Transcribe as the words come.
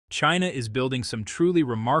China is building some truly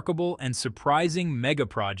remarkable and surprising mega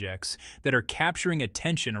projects that are capturing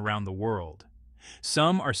attention around the world.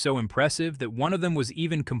 Some are so impressive that one of them was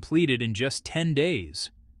even completed in just 10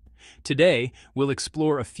 days. Today, we'll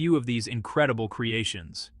explore a few of these incredible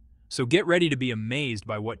creations. So get ready to be amazed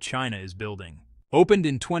by what China is building. Opened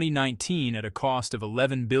in 2019 at a cost of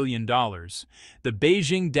 $11 billion, the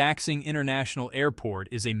Beijing Daxing International Airport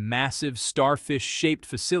is a massive starfish-shaped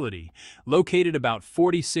facility located about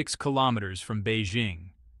 46 kilometers from Beijing.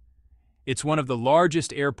 It's one of the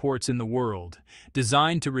largest airports in the world,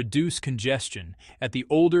 designed to reduce congestion at the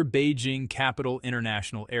older Beijing Capital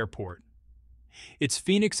International Airport. Its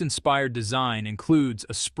Phoenix-inspired design includes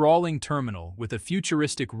a sprawling terminal with a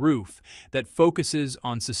futuristic roof that focuses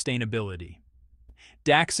on sustainability.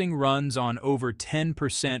 Daxing runs on over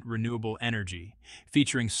 10% renewable energy,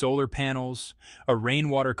 featuring solar panels, a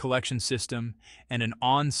rainwater collection system, and an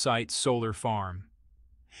on-site solar farm.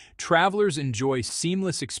 Travelers enjoy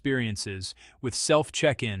seamless experiences with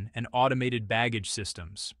self-check-in and automated baggage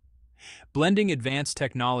systems. Blending advanced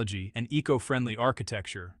technology and eco-friendly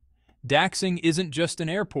architecture, Daxing isn't just an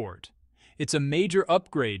airport. It's a major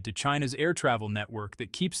upgrade to China's air travel network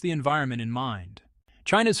that keeps the environment in mind.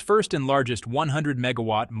 China's first and largest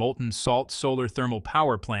 100-megawatt molten salt solar thermal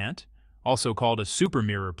power plant, also called a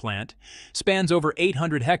supermirror plant, spans over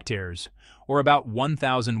 800 hectares, or about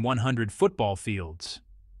 1,100 football fields.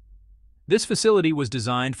 This facility was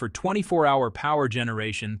designed for 24-hour power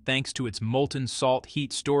generation thanks to its molten salt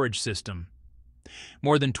heat storage system.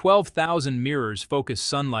 More than 12,000 mirrors focus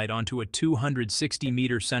sunlight onto a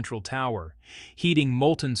 260-meter central tower, heating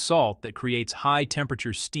molten salt that creates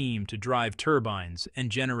high-temperature steam to drive turbines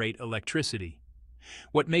and generate electricity.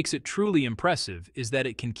 What makes it truly impressive is that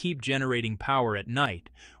it can keep generating power at night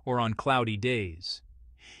or on cloudy days.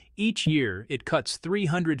 Each year, it cuts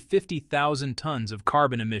 350,000 tons of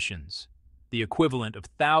carbon emissions, the equivalent of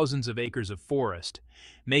thousands of acres of forest,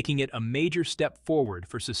 making it a major step forward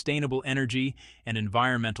for sustainable energy and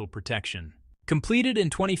environmental protection. Completed in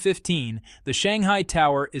 2015, the Shanghai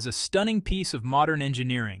Tower is a stunning piece of modern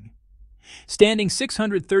engineering. Standing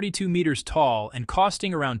 632 meters tall and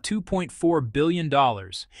costing around $2.4 billion,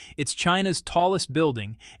 it's China's tallest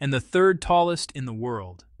building and the third tallest in the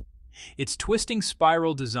world. Its twisting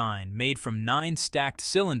spiral design, made from 9 stacked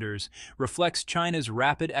cylinders, reflects China's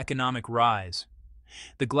rapid economic rise.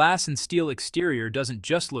 The glass and steel exterior doesn't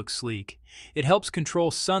just look sleek, it helps control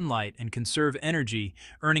sunlight and conserve energy,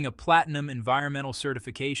 earning a platinum environmental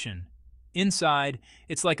certification. Inside,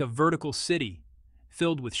 it's like a vertical city,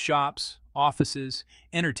 filled with shops, offices,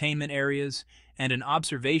 entertainment areas, and an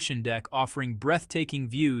observation deck offering breathtaking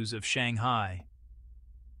views of Shanghai.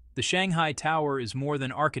 The Shanghai Tower is more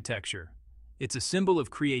than architecture. It's a symbol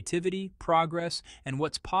of creativity, progress, and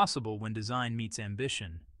what's possible when design meets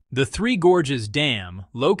ambition. The Three Gorges Dam,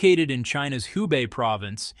 located in China's Hubei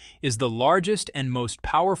province, is the largest and most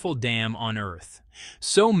powerful dam on Earth,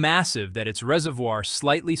 so massive that its reservoir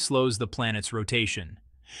slightly slows the planet's rotation.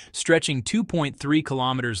 Stretching 2.3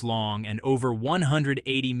 kilometers long and over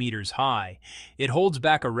 180 meters high, it holds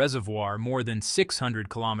back a reservoir more than 600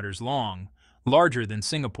 kilometers long, larger than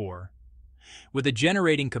Singapore. With a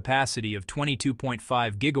generating capacity of 22.5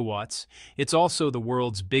 gigawatts, it's also the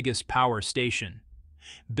world's biggest power station.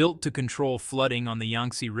 Built to control flooding on the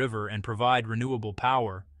Yangtze River and provide renewable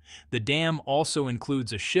power, the dam also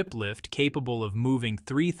includes a ship lift capable of moving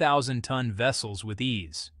 3,000-ton vessels with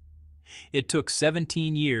ease. It took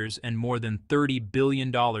 17 years and more than $30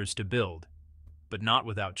 billion to build, but not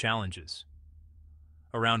without challenges.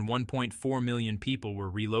 Around 1.4 million people were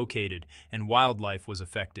relocated and wildlife was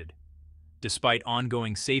affected. Despite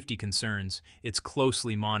ongoing safety concerns, it's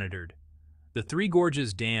closely monitored. The Three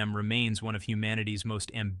Gorges Dam remains one of humanity's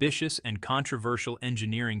most ambitious and controversial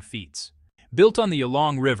engineering feats. Built on the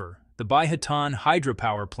Yalong River, the Baihetan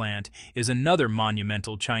Hydropower plant is another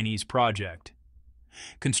monumental Chinese project.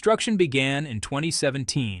 Construction began in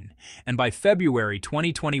 2017, and by February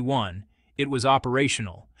 2021, it was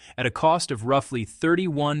operational, at a cost of roughly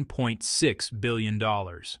 $31.6 billion.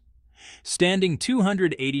 Standing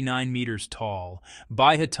 289 meters tall,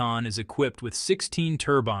 Baihetan is equipped with 16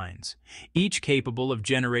 turbines, each capable of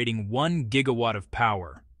generating 1 gigawatt of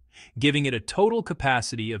power, giving it a total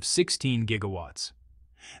capacity of 16 gigawatts.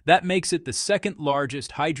 That makes it the second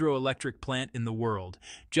largest hydroelectric plant in the world,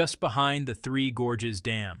 just behind the Three Gorges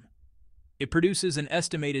Dam. It produces an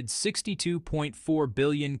estimated 62.4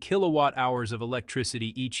 billion kilowatt-hours of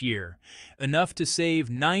electricity each year, enough to save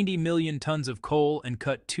 90 million tons of coal and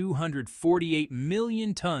cut 248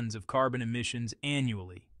 million tons of carbon emissions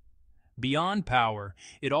annually. Beyond power,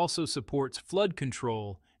 it also supports flood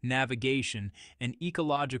control navigation, and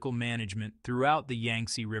ecological management throughout the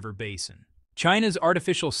Yangtze River Basin. China's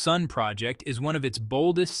artificial sun project is one of its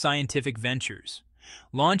boldest scientific ventures.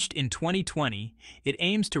 Launched in 2020, it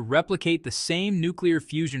aims to replicate the same nuclear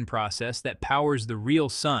fusion process that powers the real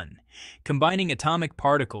sun, combining atomic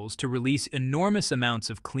particles to release enormous amounts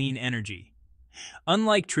of clean energy.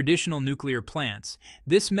 Unlike traditional nuclear plants,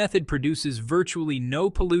 this method produces virtually no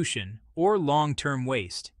pollution or long-term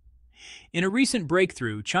waste. In a recent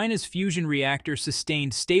breakthrough, China's fusion reactor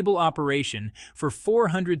sustained stable operation for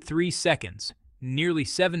 403 seconds, nearly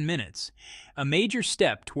 7 minutes, a major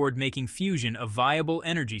step toward making fusion a viable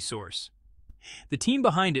energy source. The team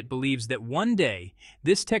behind it believes that one day,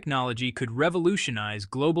 this technology could revolutionize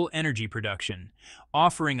global energy production,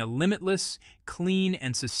 offering a limitless, clean,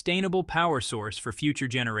 and sustainable power source for future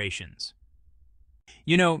generations.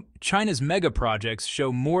 You know, China's mega projects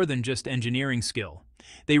show more than just engineering skill.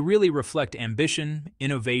 They really reflect ambition,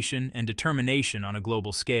 innovation, and determination on a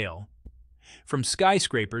global scale. From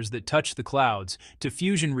skyscrapers that touch the clouds to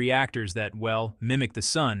fusion reactors that, well, mimic the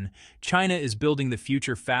sun, China is building the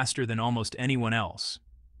future faster than almost anyone else.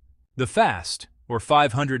 The FAST, or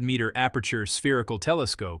 500-meter aperture spherical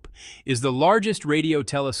telescope, is the largest radio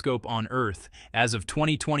telescope on Earth as of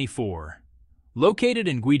 2024. Located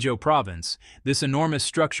in Guizhou Province, this enormous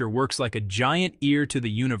structure works like a giant ear to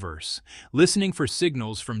the universe, listening for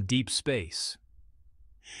signals from deep space.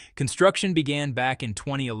 Construction began back in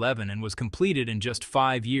 2011 and was completed in just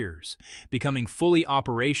 5 years, becoming fully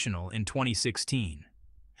operational in 2016.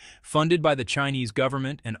 Funded by the Chinese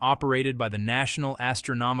government and operated by the National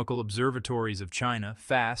Astronomical Observatories of China,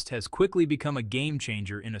 FAST has quickly become a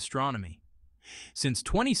game-changer in astronomy. Since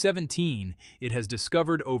 2017, it has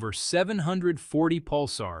discovered over 740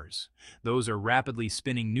 pulsars. Those are rapidly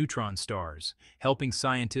spinning neutron stars, helping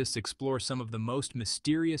scientists explore some of the most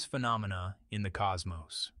mysterious phenomena in the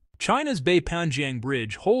cosmos. China's Baipanjiang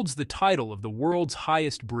Bridge holds the title of the world's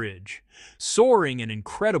highest bridge, soaring an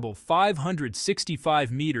incredible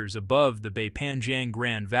 565 meters above the Baipanjiang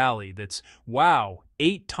Grand Valley that's, wow,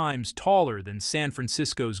 8 times taller than San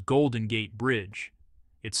Francisco's Golden Gate Bridge.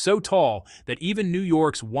 It's so tall that even New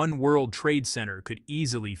York's One World Trade Center could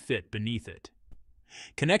easily fit beneath it.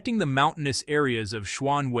 Connecting the mountainous areas of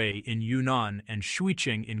Xuanwei in Yunnan and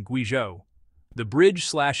Shuiqing in Guizhou, the bridge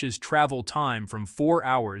slashes travel time from 4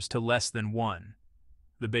 hours to less than 1.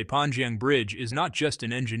 The Baipanjiang Bridge is not just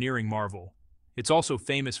an engineering marvel. It's also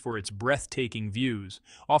famous for its breathtaking views,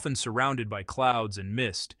 often surrounded by clouds and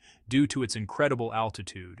mist, due to its incredible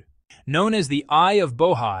altitude. Known as the Eye of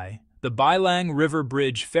Bohai, the Bailang River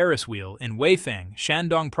Bridge Ferris wheel in Weifang,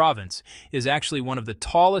 Shandong Province, is actually one of the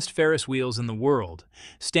tallest Ferris wheels in the world,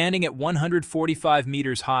 standing at 145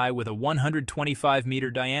 meters high with a 125-meter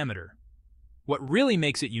diameter. What really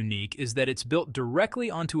makes it unique is that it's built directly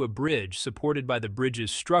onto a bridge supported by the bridge's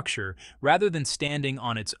structure rather than standing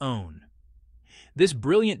on its own. This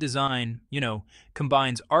brilliant design,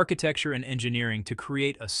 combines architecture and engineering to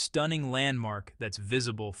create a stunning landmark that's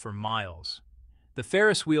visible for miles. The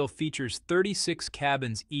Ferris wheel features 36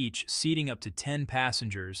 cabins each, seating up to 10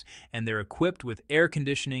 passengers, and they're equipped with air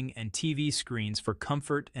conditioning and TV screens for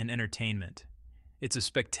comfort and entertainment. It's a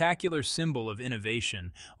spectacular symbol of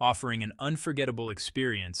innovation, offering an unforgettable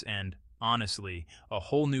experience and, honestly, a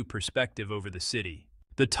whole new perspective over the city.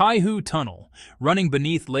 The Taihu Tunnel, running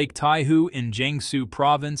beneath Lake Taihu in Jiangsu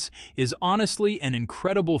Province, is honestly an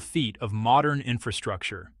incredible feat of modern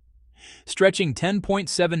infrastructure. Stretching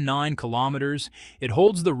 10.79 kilometers, it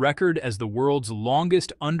holds the record as the world's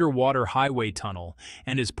longest underwater highway tunnel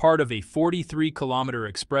and is part of a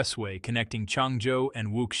 43-kilometer expressway connecting Changzhou and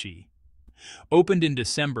Wuxi. Opened in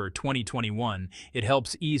December 2021, it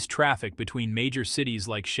helps ease traffic between major cities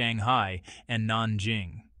like Shanghai and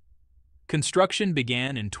Nanjing. Construction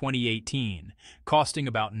began in 2018, costing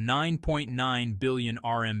about 9.9 billion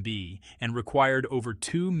RMB and required over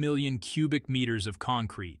 2 million cubic meters of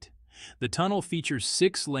concrete. The tunnel features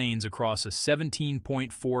 6 lanes across a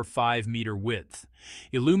 17.45-meter width,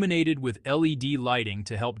 illuminated with LED lighting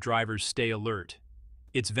to help drivers stay alert.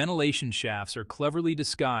 Its ventilation shafts are cleverly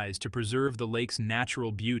disguised to preserve the lake's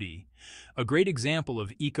natural beauty, a great example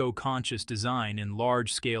of eco-conscious design in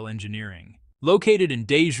large-scale engineering. Located in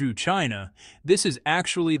Dezhou, China, this is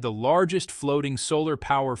actually the largest floating solar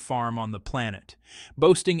power farm on the planet,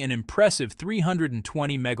 boasting an impressive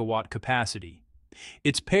 320 megawatt capacity.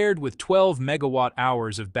 It's paired with 12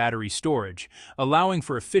 megawatt-hours of battery storage, allowing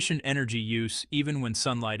for efficient energy use even when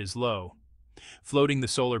sunlight is low. Floating the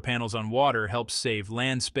solar panels on water helps save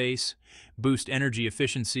land space, boost energy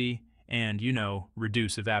efficiency, and,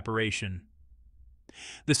 reduce evaporation.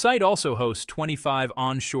 The site also hosts 25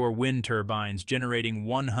 onshore wind turbines generating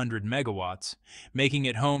 100 megawatts, making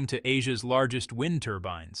it home to Asia's largest wind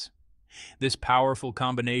turbines. This powerful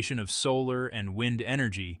combination of solar and wind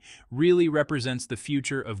energy really represents the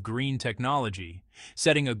future of green technology,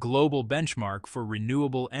 setting a global benchmark for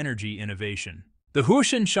renewable energy innovation. The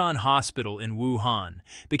Zhongshan Hospital in Wuhan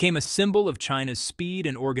became a symbol of China's speed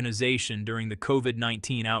and organization during the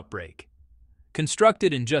COVID-19 outbreak.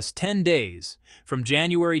 Constructed in just 10 days, from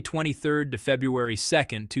January 23 to February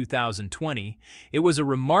 2, 2020, it was a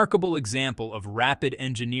remarkable example of rapid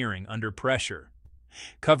engineering under pressure.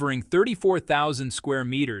 Covering 34,000 square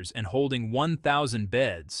meters and holding 1,000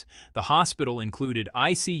 beds, the hospital included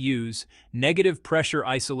ICUs, negative pressure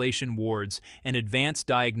isolation wards, and advanced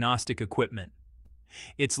diagnostic equipment.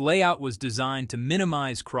 Its layout was designed to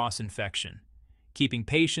minimize cross-infection, keeping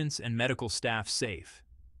patients and medical staff safe.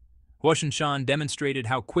 Zhongshan demonstrated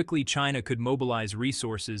how quickly China could mobilize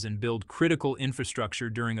resources and build critical infrastructure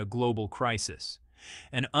during a global crisis,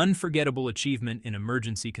 an unforgettable achievement in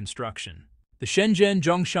emergency construction. The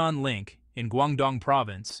Shenzhen-Zhongshan link in Guangdong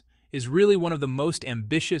Province is really one of the most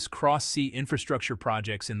ambitious cross-sea infrastructure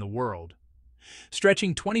projects in the world.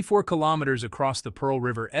 Stretching 24 kilometers across the Pearl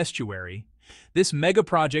River estuary, this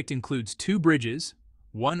mega-project includes 2 bridges,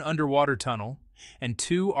 1 underwater tunnel, and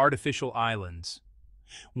 2 artificial islands.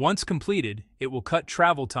 Once completed, it will cut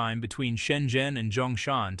travel time between Shenzhen and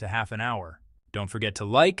Zhongshan to half an hour. Don't forget to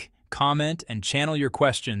like, comment, and channel your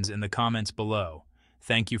questions in the comments below.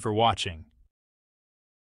 Thank you for watching.